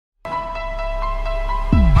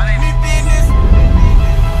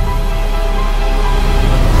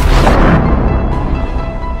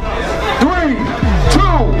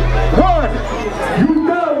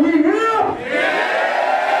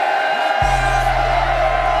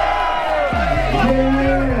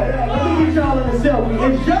Yeah, let me get y'all in the selfie.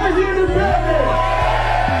 It's Jersey in the building.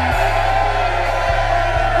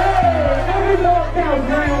 Hey, every ball counts,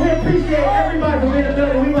 man. We appreciate everybody for being in the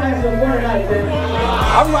building. We gonna have some fun tonight, man.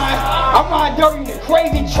 I'm riding dirty in the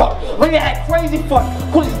crazy truck. Lady had crazy fun.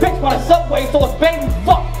 Call this bitch by the subway, so it's baby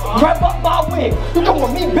fuck. Grab up my wig. You come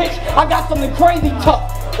with me, bitch. I got something crazy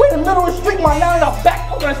tough. We in the middle of the street, my now in our back,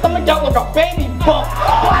 poking her stomach out like a baby bump.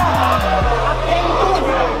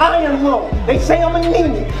 I am low. They say I'm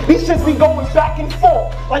anemic. These shits be going back and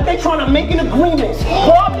forth, like they trying to make an agreement.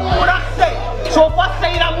 Well, I mean what I say. So if I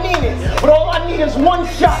say it, I mean it. But all I need is one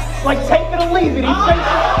shot, like take it or leave it.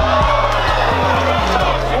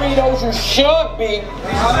 Those you should be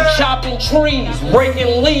chopping trees,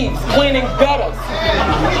 breaking leaves, cleaning gutters,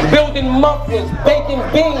 building mufflers, baking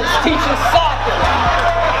beans, teaching soccer.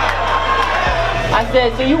 I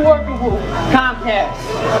said, so you working with Comcast?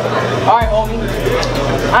 All right, homie,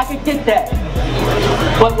 I could get that.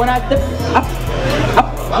 But when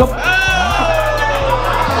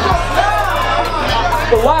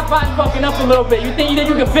the Wi-Fi's fucking up a little bit. You think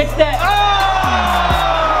you can fix that?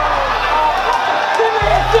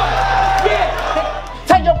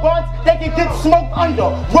 They can get smoked under,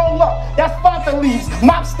 roll up, that's sponsor leaves,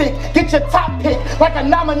 mop stick, get your top pick like a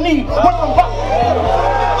nominee.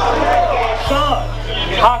 Sean,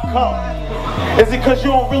 how come? Is it cause you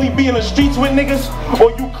don't really be in the streets with niggas?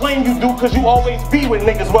 Or you claim you do cause you always be with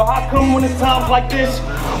niggas? Well, how come when it's times like this,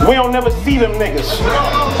 we don't never see them niggas?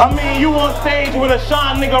 I mean, you on stage with a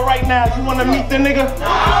Sean nigga right now, you wanna meet the nigga?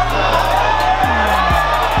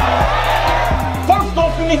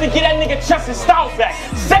 You need to get that nigga chest and style back.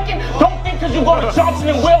 Second, don't think cause you go to Johnson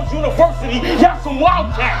and Wales University, y'all some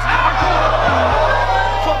wildcats.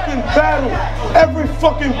 Fucking battle, every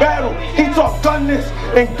fucking battle. He talk gun this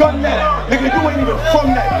and gun that. Nigga, you ain't even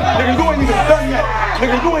from that. Nigga, you ain't even done that.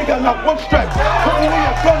 Nigga, you ain't got not one strap. Put me where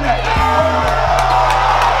you done that.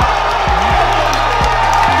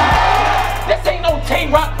 This ain't no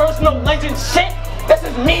Tay-Rock versus no legend shit. This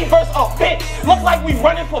is me versus a bitch. Look like we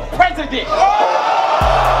running for president.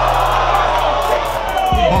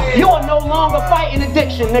 You are no longer fighting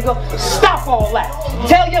addiction, nigga. Stop all that.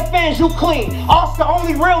 Tell your fans you clean. Us the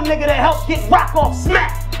only real nigga that helps get rock off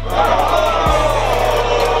smack.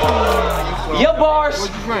 Your bars,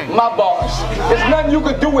 my bars. There's nothing you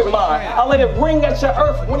can do with mine. I let it ring at your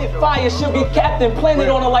earth. When it fires, she'll get captain planted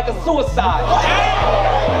on her like a suicide.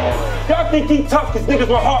 Y'all think he tough cause niggas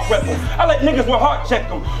with heart rep him. I let niggas with heart check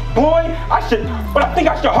him. Boy, but I think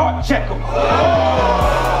I should heart check him.